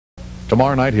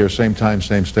Tomorrow night here, same time,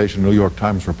 same station, New York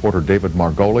Times reporter David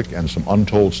Margolick and some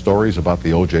untold stories about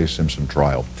the O.J. Simpson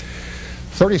trial.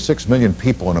 36 million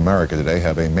people in America today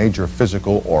have a major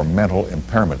physical or mental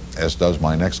impairment, as does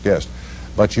my next guest.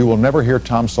 But you will never hear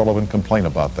Tom Sullivan complain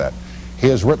about that. He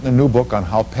has written a new book on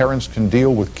how parents can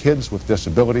deal with kids with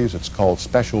disabilities. It's called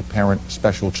Special Parent,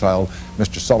 Special Child.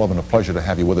 Mr. Sullivan, a pleasure to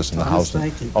have you with us in the house.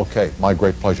 Thank you. Okay, my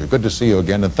great pleasure. Good to see you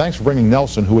again. And thanks for bringing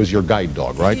Nelson, who is your guide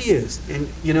dog, right? He is. And,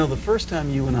 you know, the first time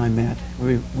you and I met,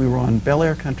 we were on Bel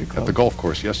Air Country Club. At the golf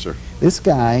course, yes, sir. This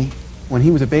guy, when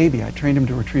he was a baby, I trained him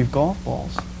to retrieve golf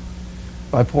balls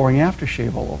by pouring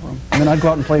aftershave all over him. And then I'd go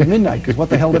out and play at midnight, because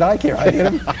what the hell did I care? I'd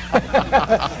hit him,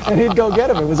 and he'd go get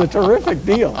him. It was a terrific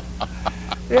deal.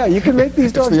 Yeah, you can make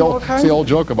these dogs do all kinds. It's the old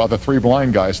joke about the three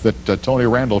blind guys that Tony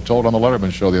Randall told on the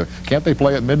Letterman show. Can't they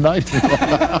play at midnight?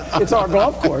 It's our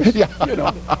golf course, yeah. You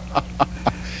know.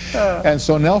 And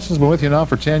so Nelson's been with you now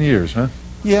for 10 years, huh?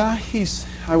 Yeah,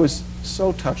 I was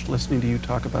so touched listening to you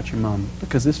talk about your mom,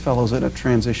 because this fellow's at a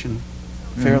transition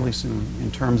fairly soon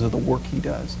in terms of the work he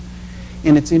does.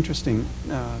 And it's interesting,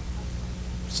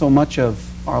 so much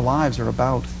of our lives are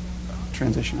about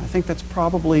transition. I think that's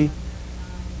probably,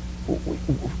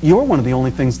 you're one of the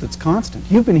only things that's constant.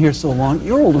 You've been here so long,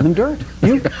 you're older than dirt.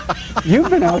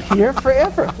 You've been out here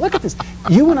forever. Look at this.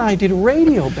 You and I did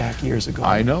radio back years ago.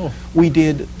 I know. We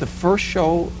did the first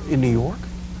show in New York.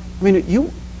 I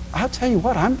mean, I'll tell you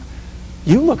what,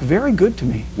 you look very good to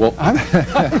me. Well,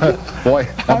 boy,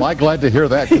 am I glad to hear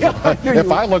that. Yeah,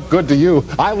 if I look good to you,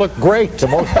 I look great to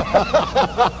most. You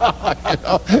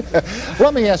know?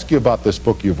 Let me ask you about this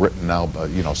book you've written now,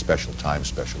 you know, Special Time,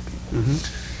 Special People.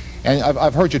 And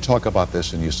I've heard you talk about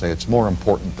this, and you say it's more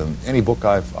important than any book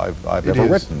I've ever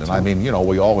written. And I mean, you know,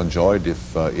 we all enjoyed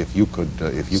if you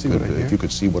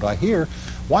could see what I hear.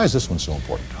 Why is this one so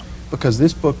important, Tom? Because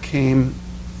this book came,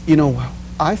 you know,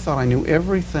 I thought I knew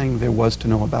everything there was to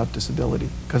know about disability,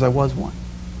 because I was one.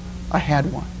 I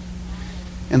had one.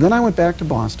 And then I went back to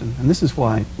Boston, and this is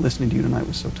why listening to you tonight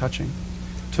was so touching,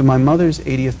 to my mother's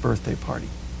 80th birthday party.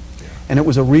 And it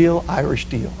was a real Irish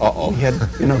deal. Uh-oh. We had,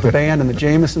 you know, the band and the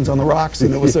Jamesons on the rocks,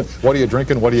 and it was a... What are you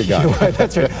drinking? What do you got?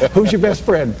 That's right. Who's your best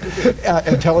friend?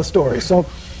 And tell a story. So,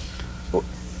 a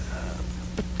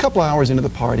couple hours into the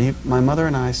party, my mother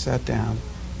and I sat down,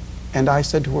 and I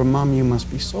said to her, "Mom, you must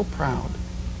be so proud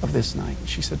of this night." And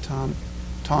she said,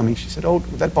 Tommy, she said, oh,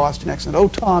 with that Boston accent, "Oh,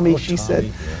 Tommy," she said,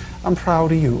 yeah. "I'm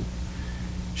proud of you."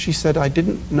 She said, "I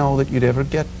didn't know that you'd ever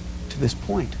get to this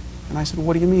point." And I said,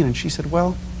 "What do you mean?" And she said,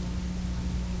 "Well,"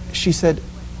 she said,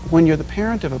 "when you're the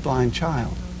parent of a blind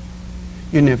child,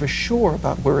 you're never sure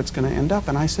about where it's going to end up."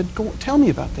 And I said, "Go, tell me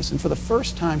about this." And for the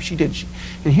first time she did.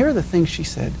 And here are the things she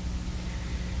said.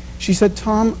 She said,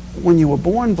 "Tom, when you were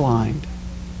born blind,"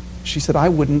 she said, "I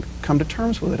wouldn't come to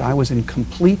terms with it. I was in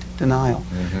complete denial."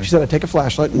 She said, "I'd take a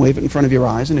flashlight and wave it in front of your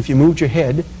eyes, and if you moved your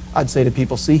head, I'd say to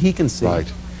people, 'See, he can see.' Right.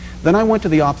 Then I went to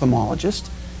the ophthalmologist,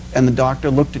 and the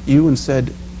doctor looked at you and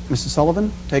said, 'Mrs.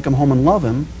 Sullivan, take him home and love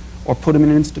him, or put him in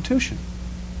an institution.'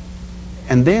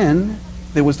 And then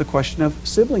there was the question of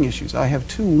sibling issues. I have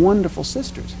two wonderful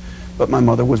sisters, but my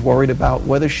mother was worried about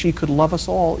whether she could love us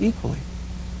all equally.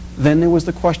 Then there was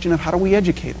the question of how do we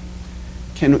educate them?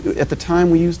 At the time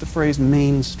we used the phrase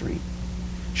mainstream.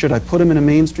 Should I put him in a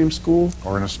mainstream school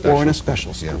or in a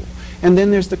special school? Yeah. And then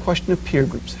there's the question of peer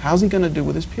groups. How's he going to do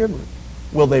with his peer group?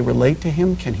 Will they relate to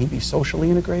him? Can he be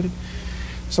socially integrated?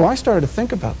 So I started to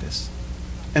think about this.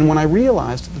 And when I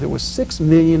realized that there were 6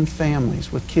 million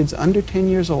families with kids under 10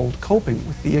 years old coping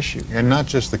with the issue. And not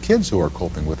just the kids who are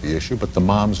coping with the issue, but the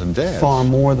moms and dads. Far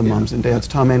more the moms and dads,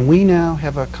 Tom. And we now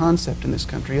have a concept in this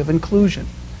country of inclusion,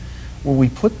 where we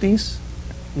put these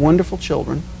wonderful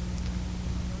children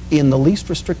in the least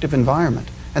restrictive environment.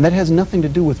 And that has nothing to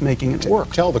do with making it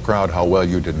work. Tell the crowd how well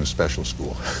you did in special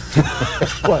school.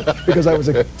 What? Because I was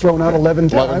thrown out 11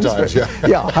 times? 11 times, yeah.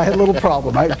 Yeah, I had a little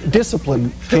problem.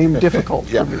 Discipline came difficult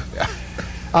for me.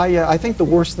 Yeah. I think the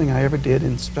worst thing I ever did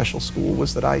in special school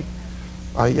was that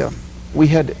we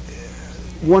had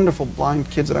wonderful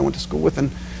blind kids that I went to school with,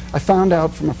 and I found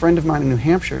out from a friend of mine in New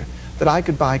Hampshire that I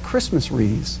could buy Christmas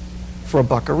wreaths for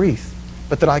 $1 a wreath,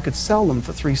 but that I could sell them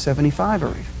for $3.75 a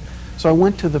wreath. So I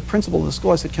went to the principal of the school.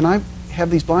 I said, "Can I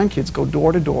have these blind kids go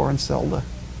door to door and sell the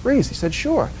wreaths?" He said,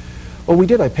 "Sure." Well, we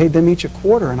did. I paid them each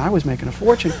 $0.25, and I was making a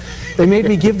fortune. They made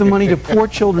me give the money to poor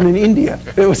children in India.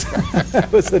 It was,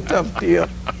 it was a tough deal.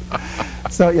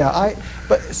 So yeah,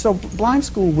 so blind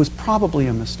school was probably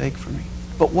a mistake for me.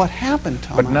 But what happened,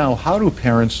 Tom? But now, how do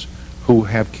parents who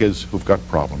have kids who've got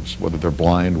problems, whether they're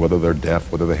blind, whether they're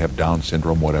deaf, whether they have Down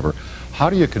syndrome, whatever, How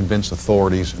do you convince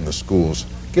authorities in the schools,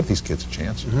 give these kids a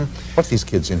chance? Put these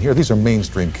kids in here. These are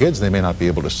mainstream kids. They may not be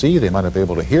able to see, they might not be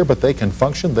able to hear, but they can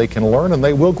function, they can learn, and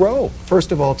they will grow.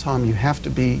 First of all, Tom, you have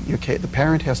to be, the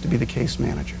parent has to be the case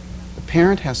manager. The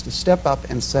parent has to step up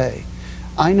and say,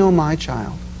 I know my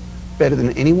child better than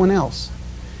anyone else,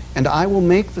 and I will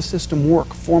make the system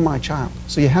work for my child.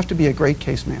 So you have to be a great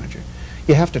case manager.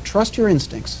 You have to trust your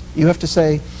instincts. You have to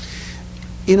say,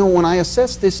 you know, when I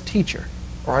assess this teacher,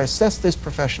 or I assess this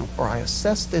professional, or I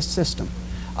assess this system,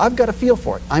 I've got a feel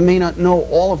for it. I may not know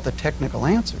all of the technical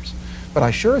answers, but I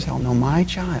sure as hell know my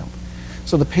child.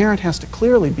 So the parent has to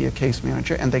clearly be a case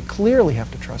manager, and they clearly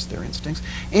have to trust their instincts,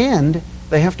 and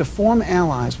they have to form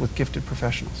allies with gifted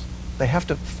professionals. They have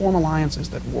to form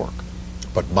alliances that work.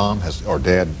 But mom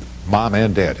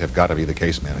and dad have got to be the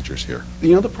case managers here.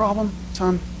 You know the problem,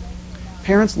 Tom?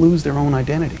 Parents lose their own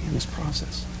identity in this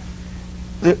process.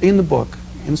 In the book,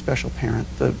 in Special Parent,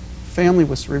 the family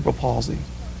with cerebral palsy,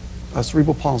 a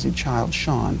cerebral palsy child,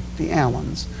 Sean, the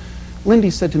Allens, Lindy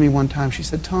said to me one time, she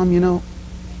said, Tom, you know,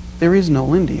 there is no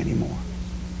Lindy anymore.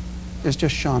 There's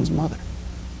just Sean's mother.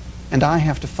 And I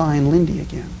have to find Lindy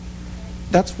again.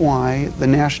 That's why the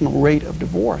national rate of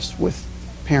divorce with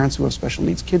parents who have special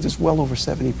needs kids is well over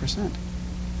 70%.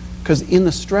 Because in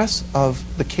the stress of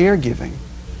the caregiving,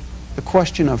 the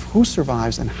question of who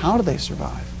survives and how do they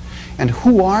survive, and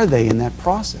who are they in that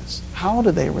process, how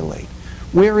do they relate,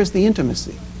 where is the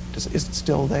intimacy, is it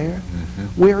still there,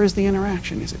 where is the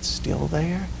interaction, is it still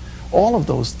there, all of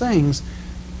those things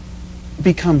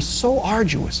become so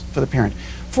arduous for the parent.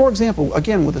 For example,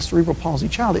 again, with a cerebral palsy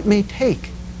child, it may take,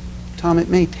 Tom, it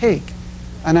may take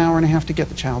an hour and a half to get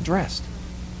the child dressed.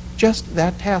 Just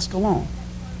that task alone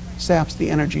saps the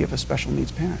energy of a special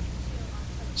needs parent.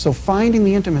 So finding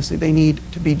the intimacy they need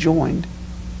to be joined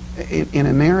in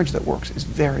a marriage that works is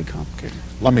very complicated.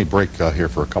 Let me break here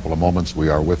for a couple of moments. We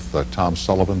are with Tom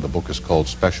Sullivan. The book is called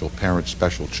Special Parent,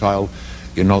 Special Child.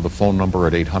 You know the phone number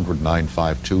at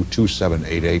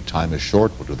 800-952-2788. Time is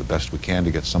short. We'll do the best we can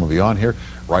to get some of you on here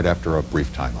right after a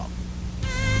brief timeout.